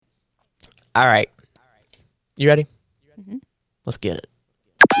All right. You ready? Let's get it.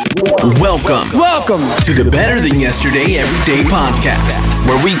 Welcome to the Better Than Yesterday Everyday Podcast,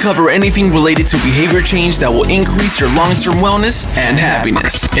 where we cover anything related to behavior change that will increase your long-term wellness and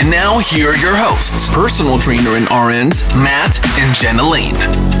happiness. And now, here are your hosts, personal trainer and RNs, Matt and Jenna Lane.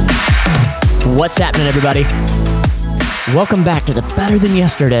 What's happening, everybody? Welcome back to the Better Than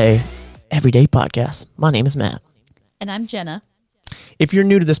Yesterday Everyday Podcast. My name is Matt. And I'm Jenna. If you're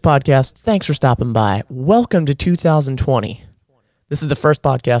new to this podcast, thanks for stopping by. Welcome to 2020. This is the first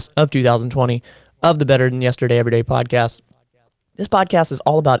podcast of 2020 of the Better Than Yesterday Everyday Podcast. This podcast is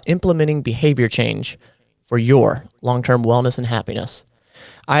all about implementing behavior change for your long-term wellness and happiness.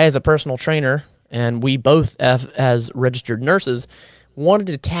 I, as a personal trainer, and we both as registered nurses, wanted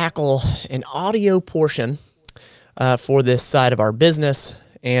to tackle an audio portion for this side of our business.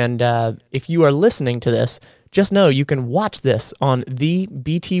 And if you are listening to this, just know you can watch this on the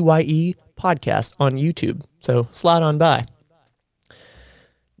BTYE podcast on YouTube. So slide on by.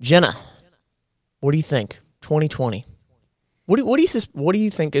 Jenna, what do you think? 2020. What do you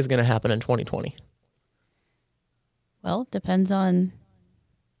think is going to happen in 2020? Well, depends on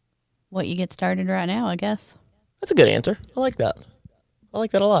what you get started right now, I guess. That's a good answer. I like that. I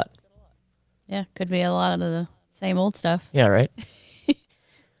like that a lot. Yeah, could be a lot of the same old stuff. Yeah, right.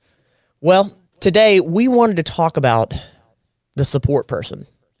 Well, today we wanted to talk about the support person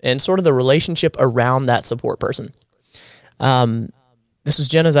and sort of the relationship around that support person. This was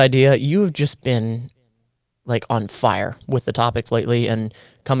Jenna's idea. You have just been like on fire with the topics lately and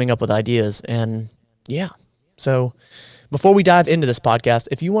coming up with ideas. And yeah, so before we dive into this podcast,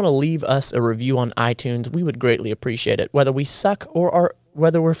 if you want to leave us a review on iTunes, we would greatly appreciate it. Whether we suck or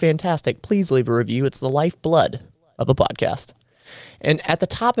whether we're fantastic, please leave a review. It's the lifeblood of a podcast. And at the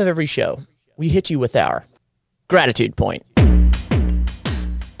top of every show, we hit you with our gratitude point.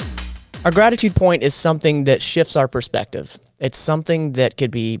 Our gratitude point is something that shifts our perspective. It's something that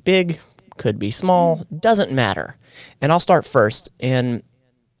could be big, could be small, doesn't matter. And I'll start first. And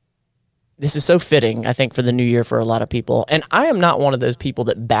this is so fitting, I think, for the new year for a lot of people. And I am not one of those people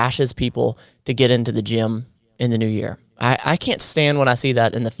that bashes people to get into the gym in the new year. I can't stand when I see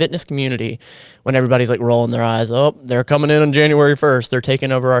that in the fitness community when everybody's like rolling their eyes. Oh, they're coming in on January 1st. They're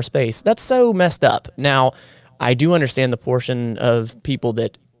taking over our space. That's so messed up. Now, I do understand the portion of people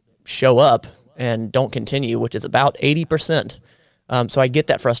that show up and don't continue, which is about 80%. So I get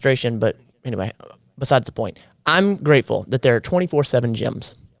that frustration. But anyway, besides the point, I'm grateful that there are 24/7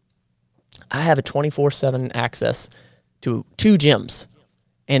 gyms. I have a 24/7 access to 2 gyms.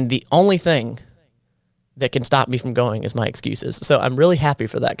 And the only thing that can stop me from going is my excuses. So I'm really happy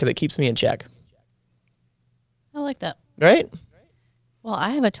for that because it keeps me in check. I like that. Right? Well,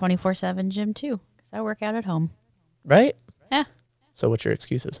 I have a 24/7 gym too because I work out at home. Right? Yeah. So what's your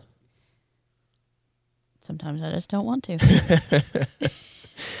excuses? Sometimes I just don't want to.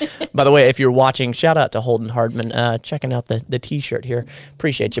 By the way, if you're watching, shout out to Holden Hardman, checking out the t-shirt here.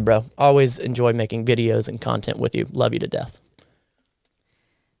 Appreciate you, bro. Always enjoy making videos and content with you. Love you to death.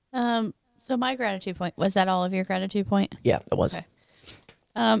 So my gratitude point, was that all of your gratitude point? Yeah, it was. Okay.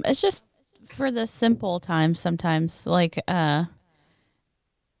 It's just for the simple times sometimes. Like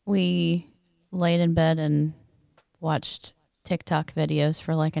we laid in bed and watched TikTok videos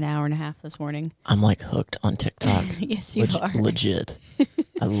for like an hour and a half this morning. I'm like hooked on TikTok. Yes, you are. Legit.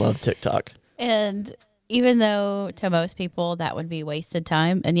 I love TikTok. And even though to most people that would be wasted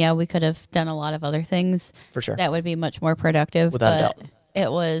time, and yeah, we could have done a lot of other things. For sure. That would be much more productive. Without a doubt. It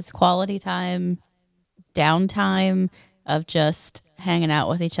was quality time, downtime of just hanging out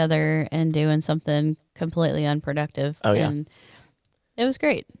with each other and doing something completely unproductive. Oh, yeah. And it was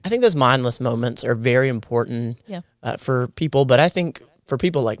great. I think those mindless moments are very important for people, but I think for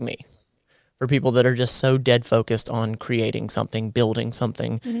people like me, for people that are just so dead focused on creating something, building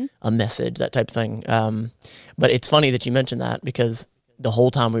something, a message, that type of thing. But it's funny that you mentioned that because the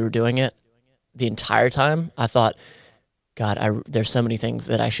whole time we were doing it, the entire time, I thought, God, there's so many things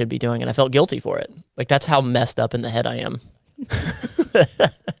that I should be doing, and I felt guilty for it. Like, that's how messed up in the head I am.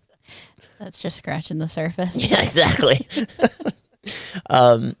 That's just scratching the surface. Yeah, exactly.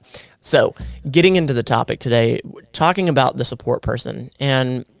 So getting into the topic today, talking about the support person.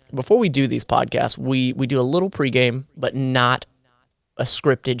 And before we do these podcasts, we do a little pregame, but not a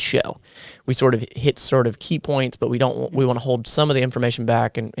scripted show. We sort of hit sort of key points, but we want to hold some of the information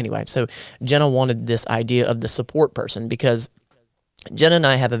back. And anyway, so Jenna wanted this idea of the support person because Jenna and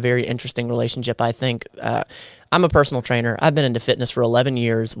I have a very interesting relationship. I think I'm a personal trainer. I've been into fitness for 11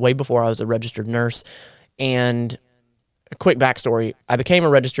 years, way before I was a registered nurse. And a quick backstory, I became a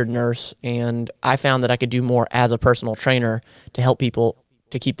registered nurse and I found that I could do more as a personal trainer to help people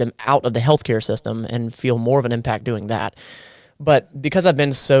to keep them out of the healthcare system and feel more of an impact doing that. But because I've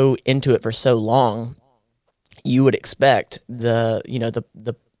been so into it for so long, you would expect the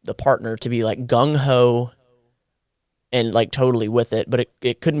partner to be like gung ho and like totally with it, but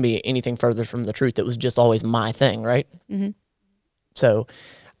it couldn't be anything further from the truth. It was just always my thing, right? Mm-hmm. So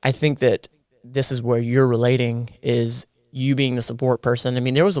I think that this is where you're relating, is you being the support person. I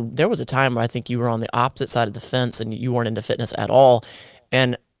mean, there was a time where I think you were on the opposite side of the fence and you weren't into fitness at all.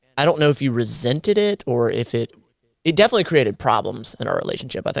 And I don't know if you resented it or if it definitely created problems in our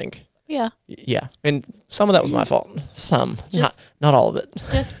relationship, I think. Yeah. Yeah. And some of that was my fault. Some, not all of it.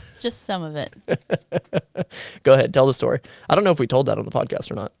 Just some of it. Go ahead. Tell the story. I don't know if we told that on the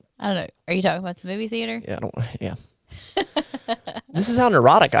podcast or not. I don't know. Are you talking about the movie theater? Yeah. This is how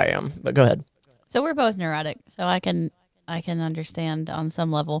neurotic I am, but go ahead. So we're both neurotic, so I can understand on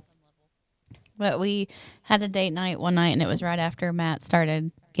some level. But we had a date night one night, and it was right after Matt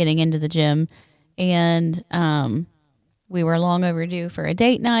started getting into the gym, and we were long overdue for a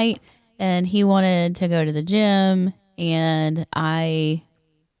date night, and he wanted to go to the gym, and I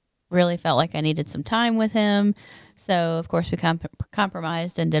really felt like I needed some time with him. So, of course, we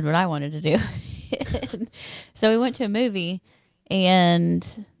compromised and did what I wanted to do. So we went to a movie,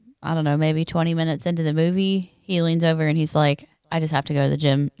 and I don't know, maybe 20 minutes into the movie, he leans over and he's like, I just have to go to the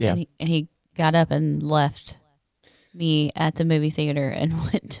gym. Yeah. And he got up and left me at the movie theater and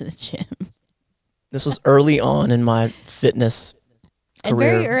went to the gym. This was early on in my fitness career. And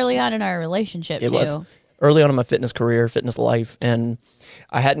very early on in our relationship, It too. was early on in my fitness career, fitness life. And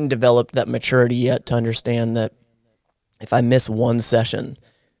I hadn't developed that maturity yet to understand that if I miss one session,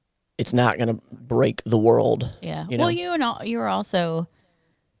 it's not going to break the world. Yeah. You know? Well, you were also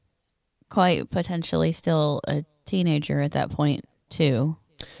quite potentially still a teenager at that point, too.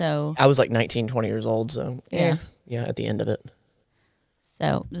 So I was like 19, 20 years old. So yeah, at the end of it.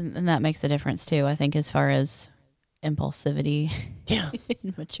 So, and that makes a difference too, I think, as far as impulsivity. Yeah.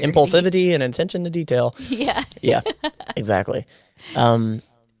 Maturity. Impulsivity and attention to detail. Yeah. Yeah, exactly.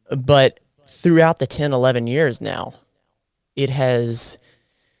 But throughout the 10, 11 years now, the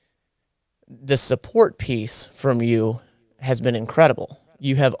support piece from you has been incredible.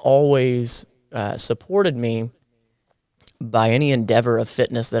 You have always supported me by any endeavor of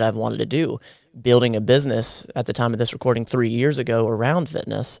fitness that I've wanted to do. Building a business at the time of this recording 3 years ago around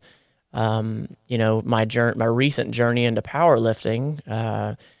fitness. My recent journey into powerlifting.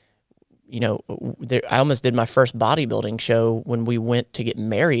 I almost did my first bodybuilding show when we went to get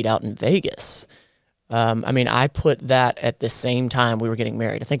married out in Vegas. I put that at the same time we were getting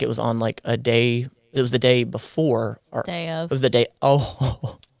married. I think it was on like a day. It was the day before. Day of. It was the day.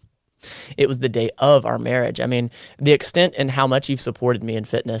 Oh, it was the day of our marriage. I mean, the extent and how much you've supported me in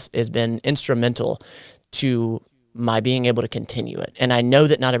fitness has been instrumental to my being able to continue it. And I know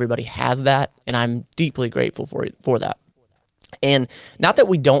that not everybody has that, and I'm deeply grateful for that. And not that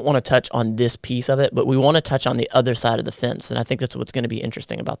we don't want to touch on this piece of it, but we want to touch on the other side of the fence. And I think that's what's going to be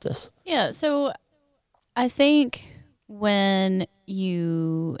interesting about this. Yeah. So I think when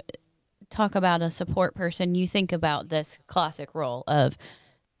you talk about a support person, you think about this classic role of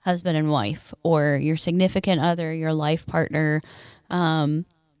husband and wife, or your significant other, your life partner. But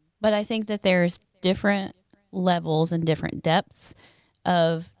I think that there's different levels and different depths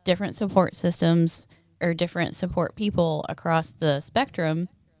of different support systems or different support people across the spectrum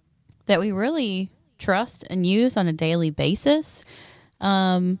that we really trust and use on a daily basis.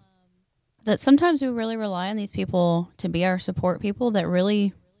 That sometimes we really rely on these people to be our support people that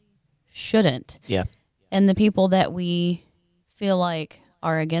really shouldn't. Yeah. And the people that we feel like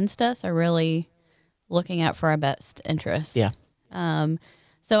are against us are really looking out for our best interests. Yeah.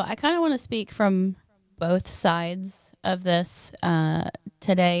 So I kind of want to speak from both sides of this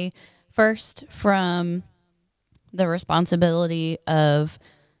today. First, from the responsibility of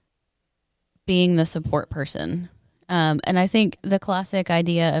being the support person. And I think the classic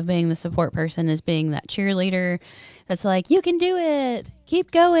idea of being the support person is being that cheerleader that's like, you can do it,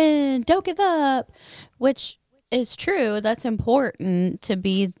 keep going, don't give up, which is true. That's important to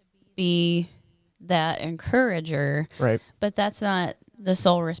be that encourager. Right. But that's not the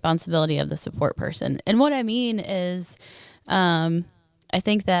sole responsibility of the support person. And what I mean is, I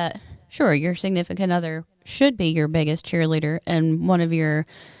think that, sure, your significant other should be your biggest cheerleader and one of your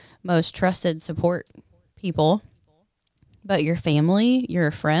most trusted support people. But your family, your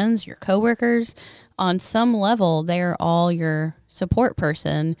friends, your coworkers, on some level, they're all your support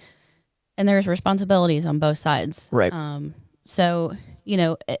person, and there's responsibilities on both sides. Right. So,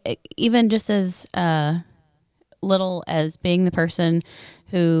 even just as little as being the person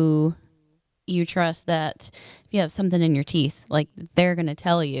who, you trust that if you have something in your teeth, like they're going to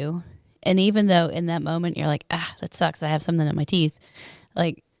tell you. And even though in that moment you're like, that sucks, I have something in my teeth.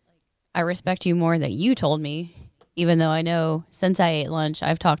 Like, I respect you more that you told me, even though I know since I ate lunch,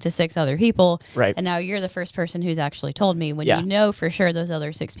 I've talked to 6 other people. Right. And now you're the first person who's actually told me when Yeah. you know for sure those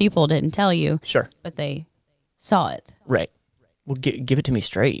other 6 people didn't tell you. Sure. But they saw it. Right. Well, give it to me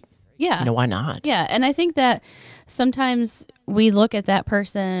straight. Yeah. You know, why not? Yeah. And I think that sometimes we look at that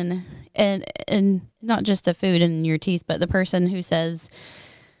person and not just the food in your teeth, but the person who says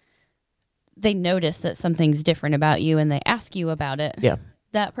they notice that something's different about you and they ask you about it. Yeah.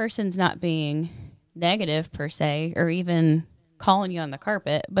 That person's not being negative per se, or even calling you on the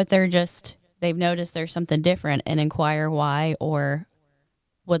carpet, but they've noticed there's something different and inquire why, or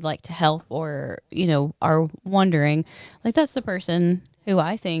would like to help, or, are wondering. Like, that's the person who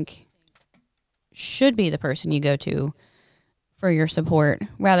I think should be the person you go to for your support,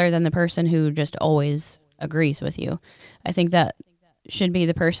 rather than the person who just always agrees with you. I think that should be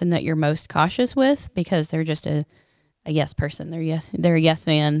the person that you're most cautious with, because they're just a yes person. They're a yes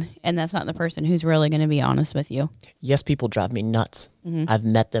man, and that's not the person who's really going to be honest with you. Yes, people drive me nuts. Mm-hmm. I've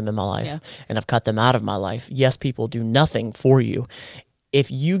met them in my life, Yeah. and I've cut them out of my life. Yes, people do nothing for you. If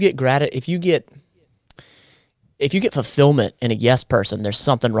you get if you get fulfillment in a yes person, there's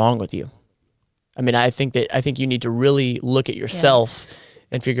something wrong with you. I mean, I think you need to really look at yourself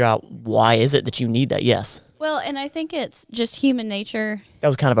and figure out, why is it that you need that yes. Well, and I think it's just human nature. That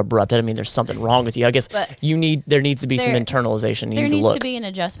was kind of abrupt. I didn't mean there's something wrong with you. I guess But there needs to be some internalization. There needs to be an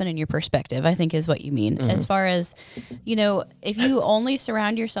adjustment in your perspective, I think, is what you mean. Mm-hmm. As far as, if you only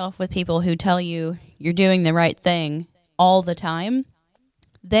surround yourself with people who tell you you're doing the right thing all the time,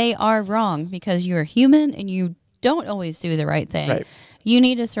 they are wrong, because you're human and you don't always do the right thing. Right. You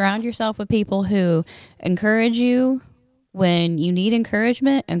need to surround yourself with people who encourage you when you need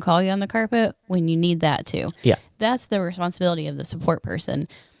encouragement and call you on the carpet when you need that too. Yeah. That's the responsibility of the support person.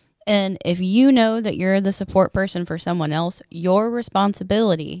 And if you know that you're the support person for someone else, your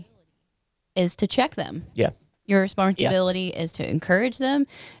responsibility is to check them. Yeah. Your responsibility is to encourage them,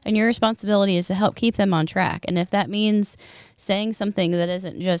 and your responsibility is to help keep them on track. And if that means saying something that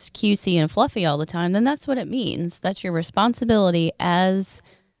isn't just cutesy and fluffy all the time, then that's what it means. That's your responsibility as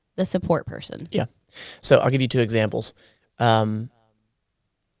the support person. Yeah. So I'll give you 2 examples.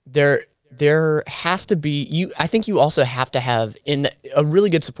 There has to be, I think you also have to have, a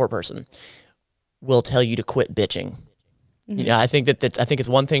really good support person will tell you to quit bitching. Mm-hmm. I think I think it's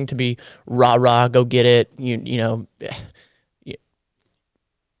one thing to be rah, go get it. You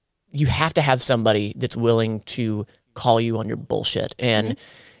have to have somebody that's willing to call you on your bullshit and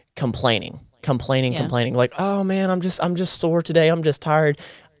complaining. Like, oh man, I'm just sore today. I'm just tired.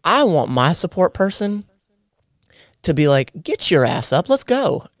 I want my support person to be like, get your ass up, let's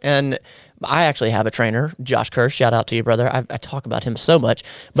go. And I actually have a trainer, Josh Kerr. Shout out to you, brother. I talk about him so much,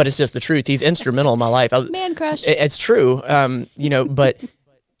 but it's just the truth. He's instrumental in my life. Man crush. It's true. But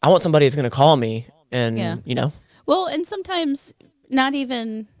I want somebody that's going to call me and, Well, and sometimes not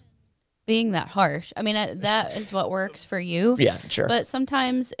even being that harsh. I mean, that is what works for you. Yeah, sure. But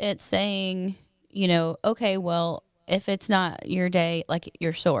sometimes it's saying, okay, well, if it's not your day, like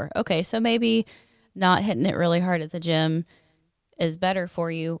you're sore. Okay, so maybe not hitting it really hard at the gym is better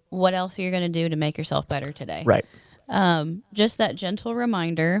for you. What else are you going to do to make yourself better today? Right. Just that gentle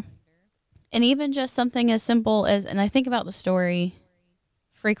reminder, and even just something as simple as, and I think about the story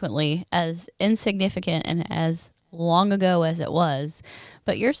frequently, as insignificant and as long ago as it was,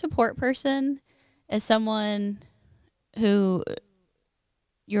 but your support person is someone who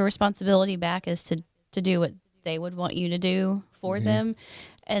your responsibility back is to do what they would want you to do for them.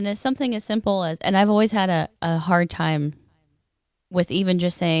 And it's something as simple as, and I've always had a hard time with even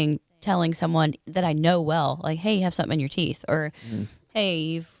just telling someone that I know well, like, hey, you have something in your teeth, or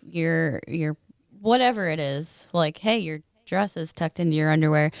hey, you're whatever it is, like, hey, your dress is tucked into your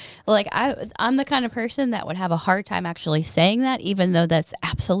underwear. Like, I'm the kind of person that would have a hard time actually saying that, even though that's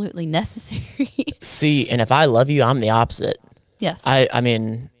absolutely necessary. See, and if I love you, I'm the opposite. Yes. I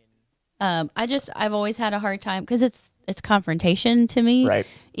mean, I've always had a hard time, because it's confrontation to me, right?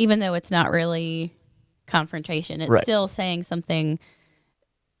 Even though it's not really confrontation, it's still saying something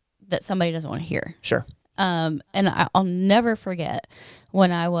that somebody doesn't want to hear. Sure. And I'll never forget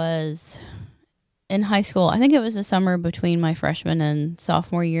when I was in high school. I think it was the summer between my freshman and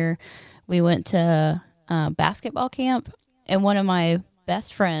sophomore year. We went to basketball camp, and one of my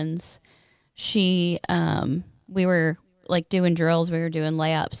best friends, we were like doing drills, we were doing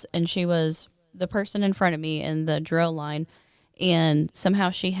layups, and she was the person in front of me in the drill line, and somehow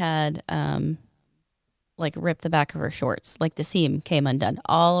she had like ripped the back of her shorts, like the seam came undone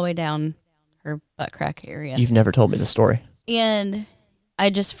all the way down her butt crack area. You've never told me the story. And I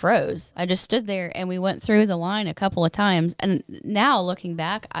just froze. I just stood there, and we went through the line a couple of times. And now looking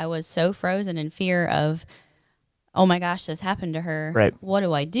back, I was so frozen in fear of, oh my gosh, this happened to her. Right. What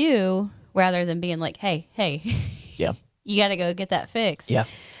do I do? Rather than being like, hey, Yeah. you got to go get that fixed. Yeah.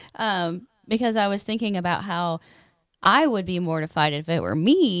 Because I was thinking about how I would be mortified if it were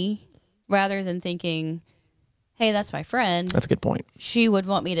me, rather than thinking, hey, that's my friend. That's a good point. She would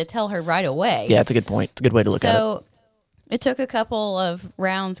want me to tell her right away. Yeah, it's a good point. It's a good way to look at it. So it took a couple of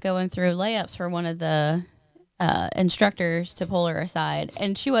rounds going through layups for one of the instructors to pull her aside.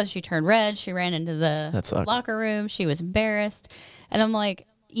 And she turned red. She ran into the locker room. She was embarrassed. And I'm like,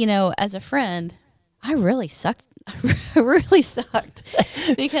 as a friend, I really sucked. I really sucked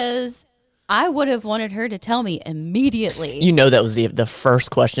because I would have wanted her to tell me immediately. That was the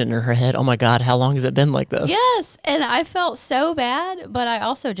first question in her head. Oh my God, how long has it been like this? Yes. And I felt so bad, but I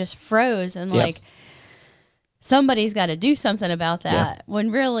also just froze and like, somebody's got to do something about that,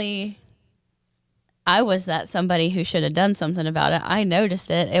 when really I was that somebody who should have done something about it. I noticed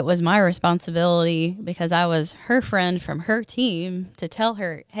it. It was my responsibility because I was her friend from her team to tell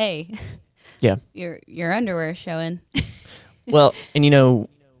her, hey, your underwear is showing. Well, and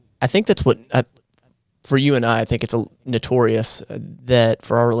I think that's what, for you and I think it's notorious that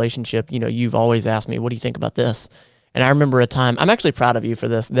for our relationship, you've always asked me, what do you think about this? And I remember a time, I'm actually proud of you for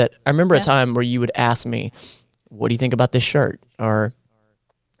this, that I remember a time where you would ask me, what do you think about this shirt? Or,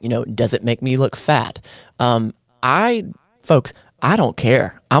 does it make me look fat? Folks, I don't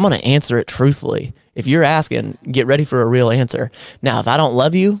care. I'm going to answer it truthfully. If you're asking, get ready for a real answer. Now, if I don't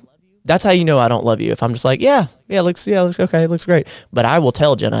love you, that's how you know I don't love you. If I'm just like, it looks okay, it looks great. But I will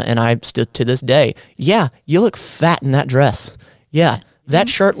tell Jenna, and I still to this day, you look fat in that dress. Yeah. That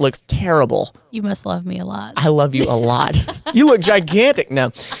shirt looks terrible. You must love me a lot. I love you a lot. You look gigantic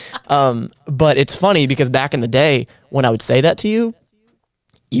now. But it's funny because back in the day when I would say that to you,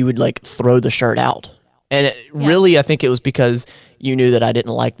 you would like throw the shirt out. And really, I think it was because you knew that I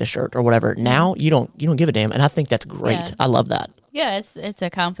didn't like the shirt or whatever. Now you don't give a damn. And I think that's great. Yeah. I love that. Yeah, it's a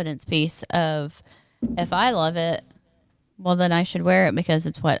confidence piece of, if I love it, well, then I should wear it because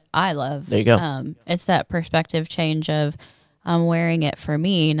it's what I love. There you go. It's that perspective change of, I'm wearing it for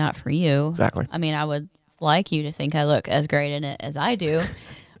me, not for you. Exactly. I mean, I would like you to think I look as great in it as I do.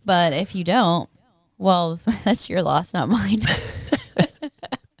 But if you don't, well, that's your loss, not mine.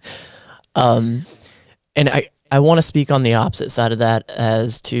 And I want to speak on the opposite side of that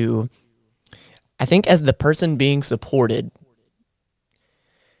as to, I think as the person being supported,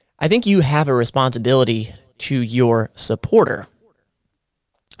 I think you have a responsibility to your supporter.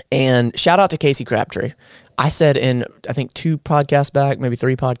 And shout out to Casey Crabtree. I said in, I think 2 podcasts back, maybe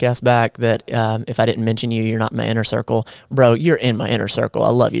 3 podcasts back, that if I didn't mention you, you're not in my inner circle. Bro, you're in my inner circle. I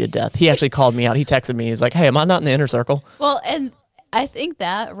love you to death. He actually called me out. He texted me. He's like, hey, am I not in the inner circle? Well, and I think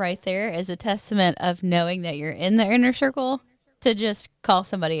that right there is a testament of knowing that you're in the inner circle to just call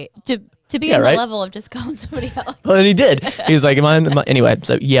somebody, to be on the level of just calling somebody else. Well, and he did. He was like, am I in the, anyway,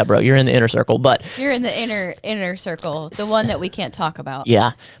 so yeah, bro, you're in the inner circle, but. You're in the inner circle, the one that we can't talk about.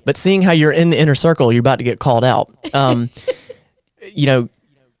 Yeah, but seeing how you're in the inner circle, you're about to get called out. When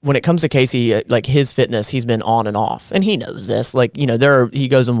it comes to Casey, like his fitness, he's been on and off, and he knows this. Like, he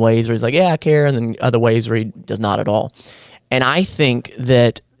goes in ways where he's like, yeah, I care, and then other ways where he does not at all. And I think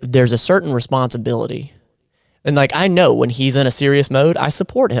that there's a certain responsibility. And like, I know when he's in a serious mode, I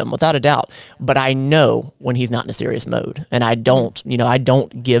support him without a doubt, but I know when he's not in a serious mode, and I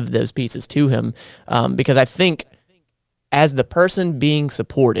don't give those pieces to him, because I think as the person being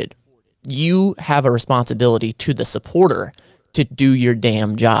supported, you have a responsibility to the supporter to do your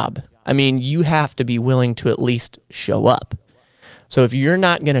damn job. I mean, you have to be willing to at least show up. So if you're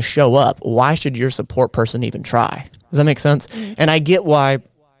not going to show up, why should your support person even try? Does that make sense? Mm-hmm. And I get why.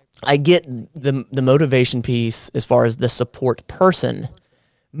 I get the motivation piece as far as the support person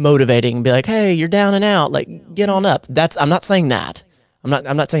motivating, be like, hey, you're down and out, like get on up. I'm not saying that. I'm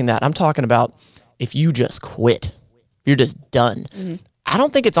not saying that. I'm talking about if you just quit, you're just done. Mm-hmm. I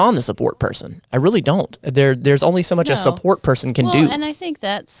don't think it's on the support person. I really don't. There's only so much a support person can do. And I think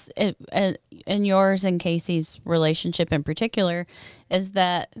that's it, in yours and Casey's relationship in particular, is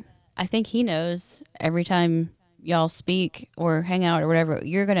that I think he knows every time y'all speak or hang out or whatever,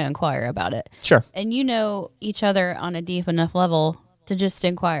 you're going to inquire about it. Sure. And you know each other on a deep enough level to just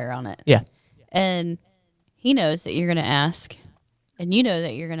inquire on it. Yeah. And he knows that you're going to ask, and you know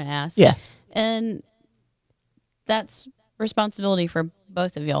that you're going to ask. Yeah. And that's responsibility for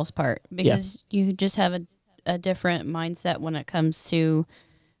both of y'all's part, because you just have a different mindset when it comes to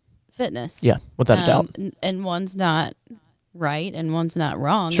fitness. Yeah, without a doubt. And one's not right and one's not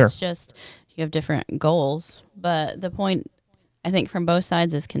wrong. Sure. It's just you have different goals. But the point, I think, from both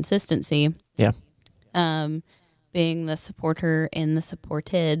sides is consistency. Yeah. Being the supporter and the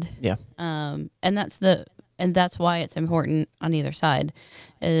supported. Yeah. And that's why it's important on either side,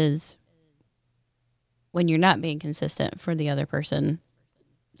 is when you're not being consistent for the other person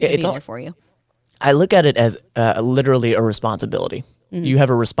to be there for you. I look at it as literally a responsibility. You have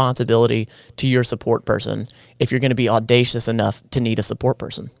a responsibility to your support person if you're going to be audacious enough to need a support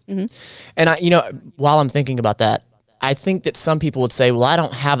person. And while I'm thinking about that, I think that some people would say, well, I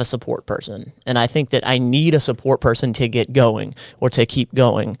don't have a support person. And I think that I need a support person to get going or to keep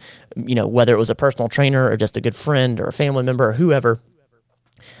going, whether it was a personal trainer or just a good friend or a family member or whoever.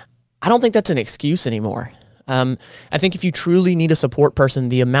 I don't think that's an excuse anymore. I think if you truly need a support person,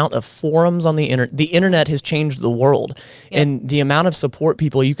 the amount of forums on the internet has changed the world. Yep. And the amount of support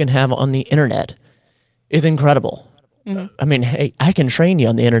people you can have on the internet is incredible. I mean, hey, I can train you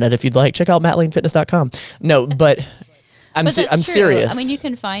on the internet if you'd like. Check out mattlanefitness.com. No, but I'm serious. I mean, you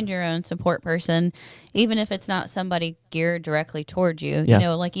can find your own support person, even if it's not somebody geared directly towards you. Yeah.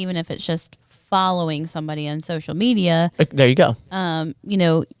 Like even if it's just following somebody on social media. There you go.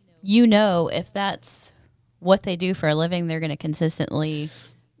 If that's what they do for a living, they're going to consistently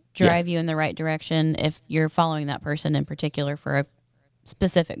drive you in the right direction if you're following that person in particular for a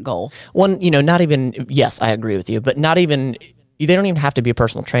specific goal. Not even, yes, I agree with you, but not even, they don't even have to be a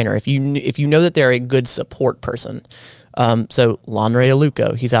personal trainer. If you know that they're a good support person. So Lanre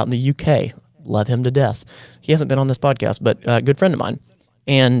Aluko, he's out in the UK. Love him to death. He hasn't been on this podcast, but a good friend of mine.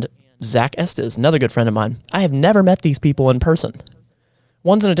 And Zach Estes, another good friend of mine. I have never met these people in person.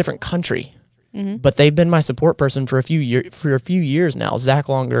 One's in a different country. But they've been my support person for a few years now. Zach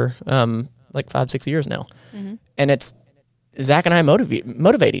longer, like 5-6 years now. And it's Zach and I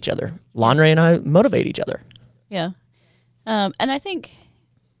motivate each other. Lanre and I motivate each other. Yeah. And I think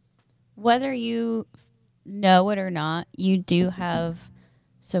whether you know it or not, you do have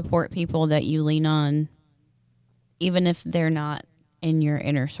support people that you lean on, even if they're not in your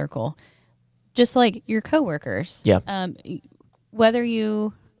inner circle. Just like your coworkers. Yeah. Whether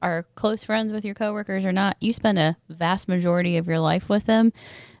you are close friends with your coworkers or not, you spend a vast majority of your life with them.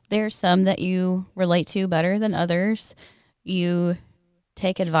 There's some that you relate to better than others. You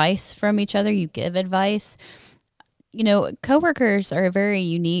take advice from each other. You give advice. Coworkers are a very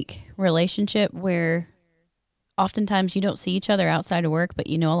unique relationship where oftentimes you don't see each other outside of work, but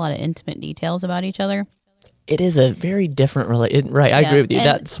you know a lot of intimate details about each other. It is a very different relationship. Right. I agree with you.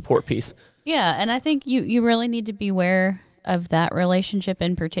 That support piece. Yeah. And I think you really need to be aware of that relationship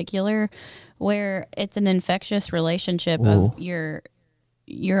in particular, where it's an infectious relationship. Of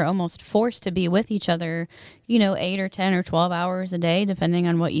you're almost forced to be with each other, 8 or 10 or 12 hours a day, depending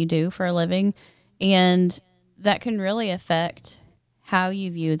on what you do for a living. And that can really affect how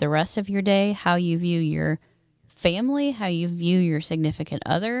you view the rest of your day, how you view your family, how you view your significant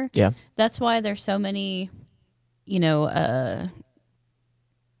other. Yeah. That's why there's so many,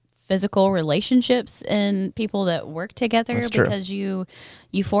 physical relationships and people that work together. That's because true.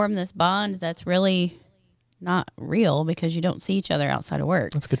 you form this bond that's really not real because you don't see each other outside of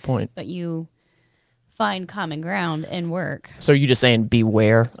work. That's a good point. But you find common ground in work. So you're just saying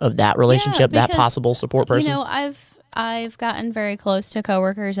beware of that relationship, that possible support person? I've gotten very close to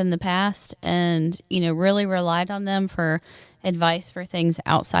coworkers in the past and, really relied on them for advice for things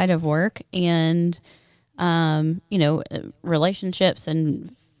outside of work and, relationships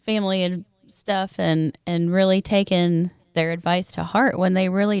and family and stuff and really taken their advice to heart when they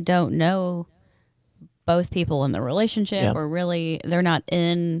really don't know both people in the relationship or really they're not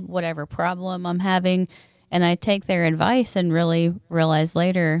in whatever problem I'm having. And I take their advice and really realize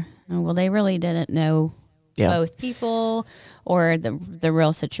later, well, they really didn't know both people or the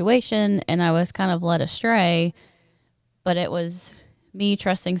real situation. And I was kind of led astray, but it was me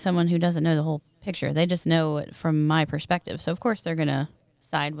trusting someone who doesn't know the whole picture. They just know it from my perspective. So of course they're going to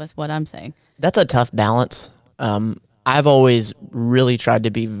side with what I'm saying. That's a tough balance. I've always really tried to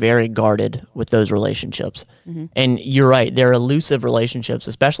be very guarded with those relationships. And you're right. They're elusive relationships,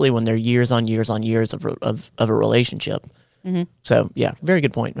 especially when they're years on years on years of a relationship. So yeah, very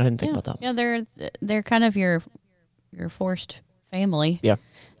good point. I didn't think about that. Yeah, they're kind of your forced family. Yeah.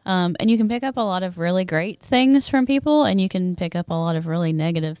 And you can pick up a lot of really great things from people, and you can pick up a lot of really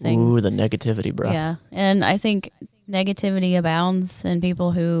negative things. Ooh, the negativity, bro. Yeah, and I think negativity abounds in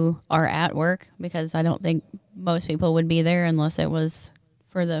people who are at work because I don't think most people would be there unless it was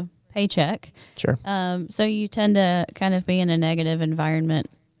for the paycheck. Sure. So you tend to kind of be in a negative environment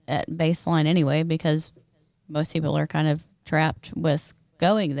at baseline anyway because most people are kind of trapped with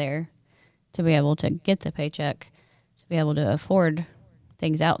going there to be able to get the paycheck, to be able to afford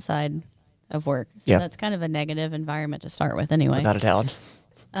things outside of work. So that's kind of a negative environment to start with anyway. Without a doubt.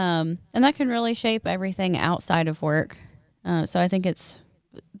 And that can really shape everything outside of work. So I think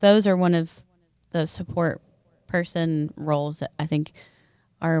those are one of the support person roles that I think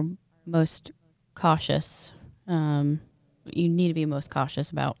are most cautious. You need to be most cautious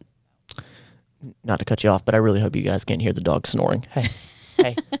about. Not to cut you off, but I really hope you guys can't hear the dog snoring.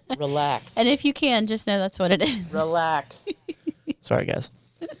 Hey, relax. And if you can, just know that's what it is. Relax. Sorry, guys.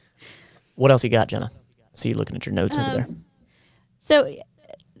 What else you got, Jenna? See you looking at your notes over there. So,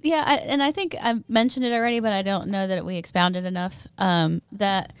 yeah, and I think I mentioned it already, but I don't know that we expounded enough,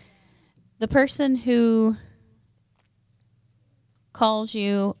 that the person who calls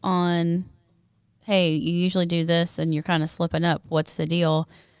you on, hey, you usually do this and you're kind of slipping up, what's the deal?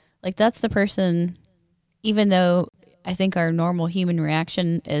 Like, that's the person, even though I think our normal human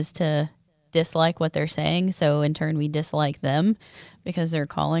reaction is to dislike what they're saying, so in turn we dislike them because they're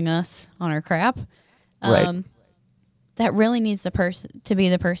calling us on our crap. Right. That really needs to be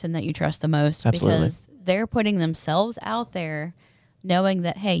the person that you trust the most. Absolutely. Because they're putting themselves out there knowing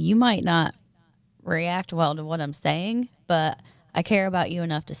that, hey, you might not react well to what I'm saying, but I care about you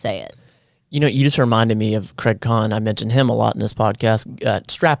enough to say it. You know, you just reminded me of Craig Kahn. I mentioned him a lot in this podcast.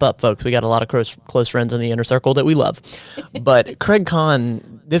 Strap up, folks. We got a lot of close friends in the inner circle that we love. But Craig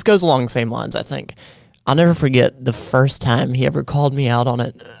Kahn, this goes along the same lines, I think. I'll never forget the first time he ever called me out on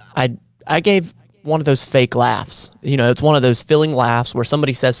it. I gave one of those fake laughs. You know, it's one of those filling laughs where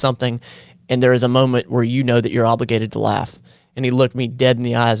somebody says something and there is a moment where you know that you're obligated to laugh. And he looked me dead in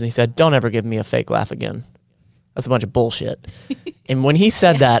the eyes and he said, "Don't ever give me a fake laugh again. That's a bunch of bullshit." And when he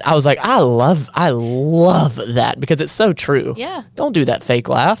said that, I was like, I love that because it's so true. Yeah. Don't do that fake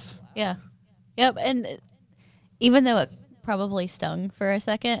laugh. Yeah. Yep. And even though it probably stung for a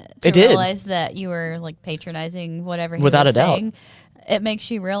second It to did. realize that you were like patronizing whatever he Without was a doubt. saying, it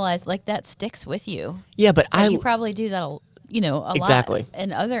makes you realize like that sticks with you. Yeah, but You probably do that, a Exactly. lot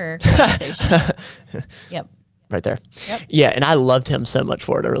in other conversations. Yep. right there. Yep. Yeah, and I loved him so much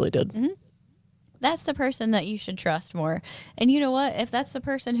for it. I really did. Mm-hmm. That's the person that you should trust more. And you know what? If that's the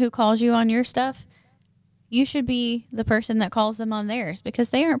person who calls you on your stuff, you should be the person that calls them on theirs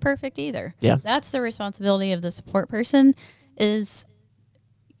because they aren't perfect either. Yeah. That's the responsibility of the support person is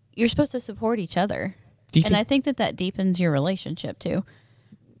you're supposed to support each other. And I think that deepens your relationship too.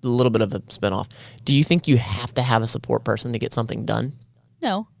 A little bit of a spinoff. Do you think you have to have a support person to get something done?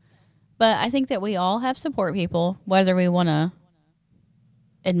 No. But I think that we all have support people, whether we want to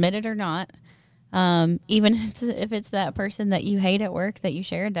admit it or not. Even if it's that person that you hate at work that you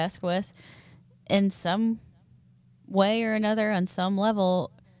share a desk with, in some way or another, on some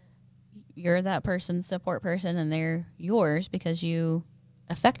level, you're that person's support person and they're yours because you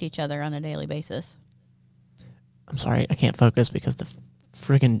affect each other on a daily basis. I'm sorry, I can't focus because the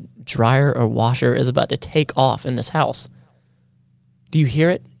friggin' dryer or washer is about to take off in this house. Do you hear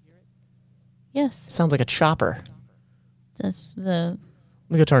it? Yes. It sounds like a chopper. That's Let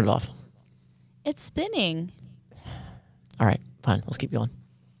me go turn it off. It's spinning. All right, fine. Let's keep going.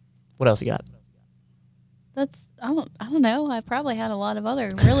 What else you got? I don't know. I probably had a lot of other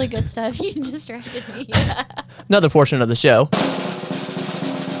really good stuff. You distracted me. Another portion of the show.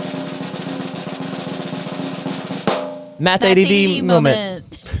 Matt's ADD moment.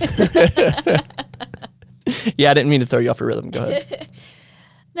 Yeah, I didn't mean to throw you off your rhythm. Go ahead.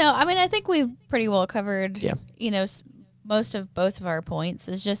 No, I mean, I think we've pretty well covered, Yeah. most of both of our points.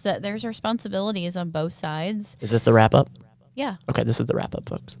 It's just that there's responsibilities on both sides. Is this the wrap up? Yeah. Okay, this is the wrap up,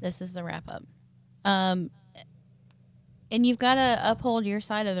 folks. This is the wrap up. And you've got to uphold your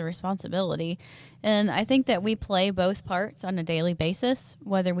side of the responsibility. And I think that we play both parts on a daily basis,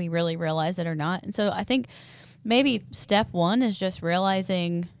 whether we really realize it or not. And so I think maybe step one is just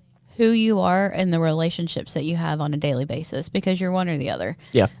realizing who you are and the relationships that you have on a daily basis because you're one or the other.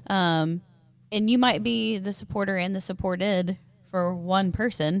 Yeah. And you might be the supporter and the supported for one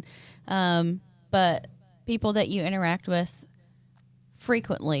person, but people that you interact with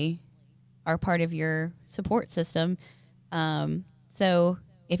frequently are part of your support system. So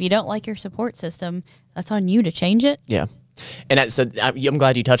if you don't like your support system, that's on you to change it. Yeah. And so I'm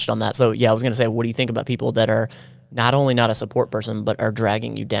glad you touched on that. So, yeah, I was going to say, what do you think about people that are not only not a support person, but are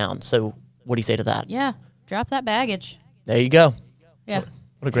dragging you down? So what do you say to that? Yeah. Drop that baggage. There you go. Yeah.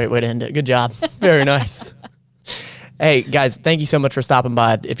 What a great way to end it. Good job. Very nice. Hey, guys, thank you so much for stopping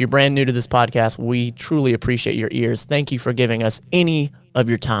by. If you're brand new to this podcast, we truly appreciate your ears. Thank you for giving us any of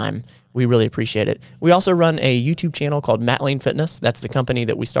your time. We really appreciate it. We also run a YouTube channel called Matt Lane Fitness. That's the company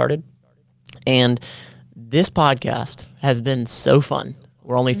that we started. And this podcast has been so fun.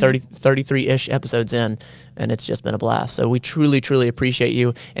 We're only 33-ish episodes in, and it's just been a blast. So we truly, truly appreciate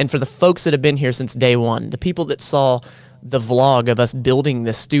you. And for the folks that have been here since day one, the people that saw the vlog of us building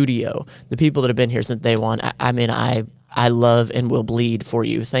this studio, the people that have been here since day one, I love and will bleed for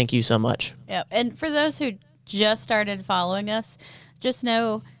you. Thank you so much. Yeah, and for those who just started following us, just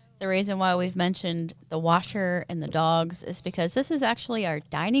know the reason why we've mentioned the washer and the dogs is because this is actually our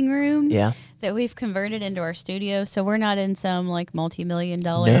dining room that we've converted into our studio. So we're not in some like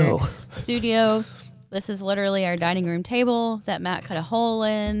multi-million-dollar studio. This is literally our dining room table that Matt cut a hole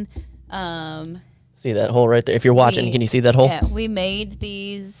in. See that hole right there? If you're watching, can you see that hole? Yeah, we made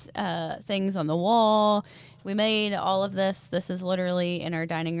these things on the wall. We made all of this. This is literally in our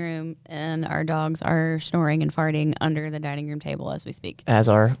dining room, and our dogs are snoring and farting under the dining room table as we speak. As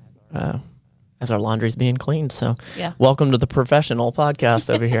our laundry's being cleaned. So yeah. Welcome to the professional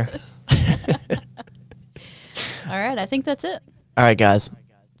podcast over here. All right, I think that's it. All right, guys.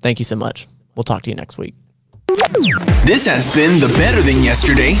 Thank you so much. We'll talk to you next week. This has been the Better Than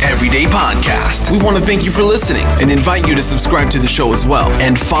Yesterday Everyday Podcast. We want to thank you for listening and invite you to subscribe to the show as well.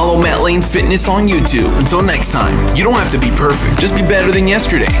 And follow Matt Lane Fitness on YouTube. Until next time, you don't have to be perfect. Just be better than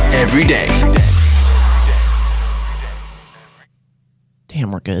yesterday, every day.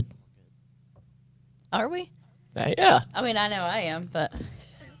 Damn, we're good. Are we? Yeah. I mean, I know I am, but...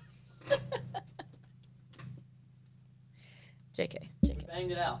 JK.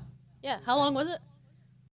 Banged it out. Yeah, how long was it?